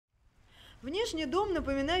Внешний дом,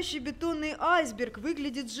 напоминающий бетонный айсберг,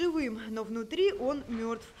 выглядит живым, но внутри он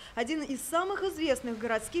мертв. Один из самых известных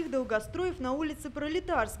городских долгостроев на улице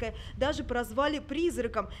Пролетарской даже прозвали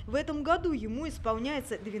призраком. В этом году ему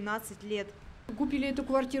исполняется 12 лет. Купили эту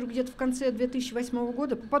квартиру где-то в конце 2008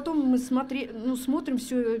 года. Потом мы смотрим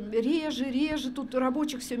все реже, тут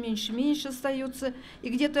рабочих все меньше остается. И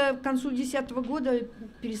где-то к концу 2010 года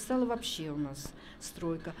перестала вообще у нас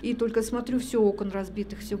стройка. И только смотрю, все окон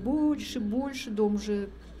разбитых, все больше, дом уже,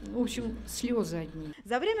 в общем, слезы одни.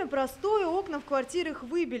 За время простоя окна в квартирах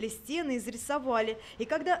выбили, стены изрисовали. И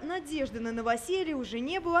когда надежды на новоселье уже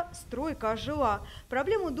не было, стройка ожила.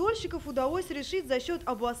 Проблему дольщиков удалось решить за счет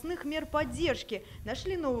областных мер поддержки.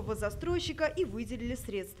 Нашли нового застройщика и выделили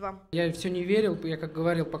средства. Я все не верил, я как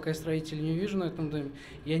говорил, пока я строителей не увижу на этом доме,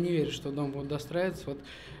 я не верю, что дом будет достраиваться. Вот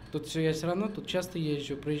тут все, я все равно тут часто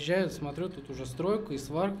езжу, проезжаю, смотрю, тут уже стройка и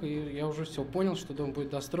сварка, и я уже все понял, что дом будет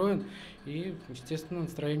достроен, и, естественно,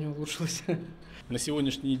 настроение улучшилось. На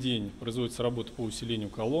сегодняшний день производится работа по усилению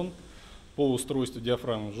колонн, по устройству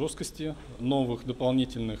диафрагмы жесткости, новых,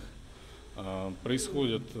 дополнительных.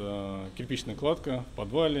 Происходит кирпичная кладка в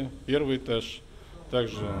подвале, первый этаж.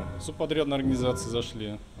 Также субподрядные организации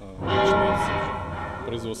зашли, начинается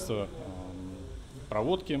производство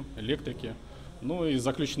проводки, электрики. Ну и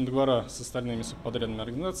заключены договора с остальными субподрядными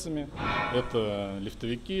организациями. Это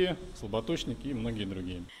лифтовики, слаботочники и многие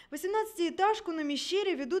другие. 18-этажку на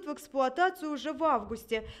Мещере ведут в эксплуатацию уже в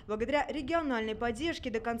августе. Благодаря региональной поддержке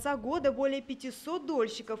до конца года более 500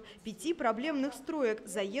 дольщиков 5 проблемных строек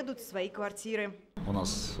заедут в свои квартиры. У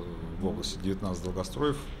нас в области 19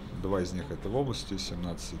 долгостроев, 2 из них это в области,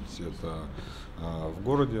 17 это в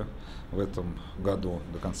городе. В этом году,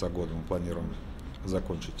 до конца года, мы планируем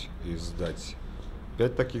закончить и сдать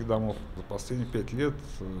 5 таких домов. За последние 5 лет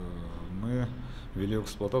мы ввели в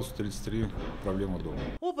эксплуатацию 33 проблемных дома.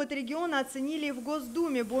 Опыт региона оценили и в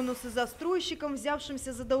Госдуме. Бонусы застройщикам,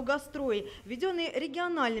 взявшимся за долгострой, введенные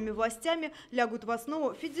региональными властями, лягут в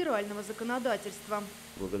основу федерального законодательства.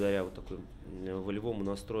 Благодаря вот такому волевому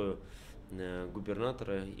настрою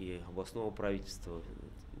губернатора и областного правительства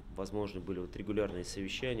возможны были регулярные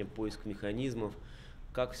совещания, поиск механизмов,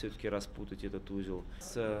 как все-таки распутать этот узел.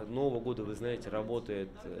 С нового года, вы знаете, работает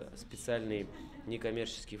специальный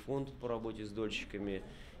некоммерческий фонд по работе с дольщиками.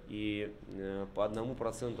 И по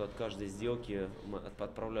 1% от каждой сделки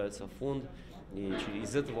отправляются в фонд. И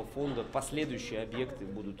из этого фонда последующие объекты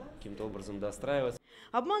будут каким-то образом достраиваться.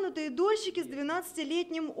 Обманутые дольщики с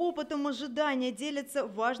 12-летним опытом ожидания делятся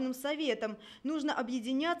важным советом. Нужно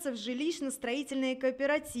объединяться в жилищно-строительные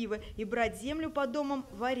кооперативы и брать землю по домам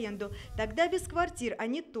в аренду. Тогда без квартир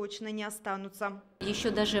они точно не останутся.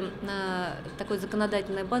 Еще даже такой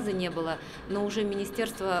законодательной базы не было, но уже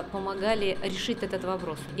министерства помогали решить этот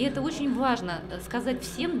вопрос. И это очень важно сказать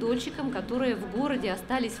всем дольщикам, которые в городе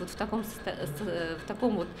остались вот в такой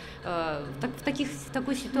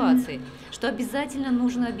ситуации, что обязательно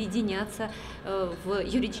нужно объединяться в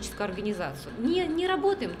юридическую организацию. Не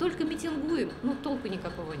работаем, только митингуем, но толку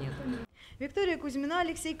никакого нет. Виктория Кузьмина,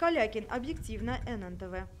 Алексей Калякин. Объективно,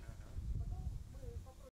 ННТВ.